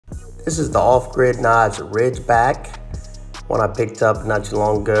This is the Off-Grid Knives Ridgeback, one I picked up not too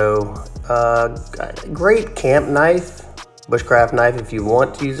long ago. Great camp knife, bushcraft knife if you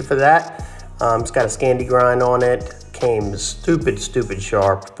want to use it for that. It's got a Scandi grind on it. Came stupid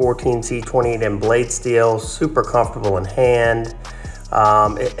sharp. 14C 28M blade steel, super comfortable in hand.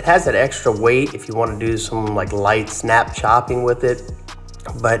 It has that extra weight if you want to do some like light snap chopping with it,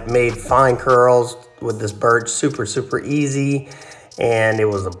 but made fine curls with this birch super easy, and it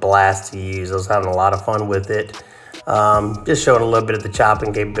was a blast to use. I was having a lot of fun with it. Just showing a little bit of the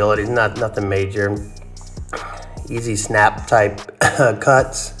chopping capabilities, nothing major. Easy snap type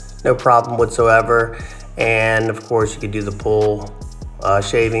cuts, no problem whatsoever. And of course you could do the pull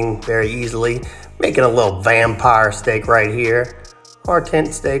shaving very easily, making a little vampire steak right here, or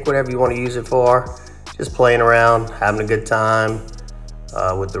tent steak, whatever you want to use it for. Just playing around, having a good time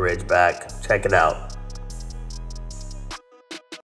with the Ridgeback. Check it out.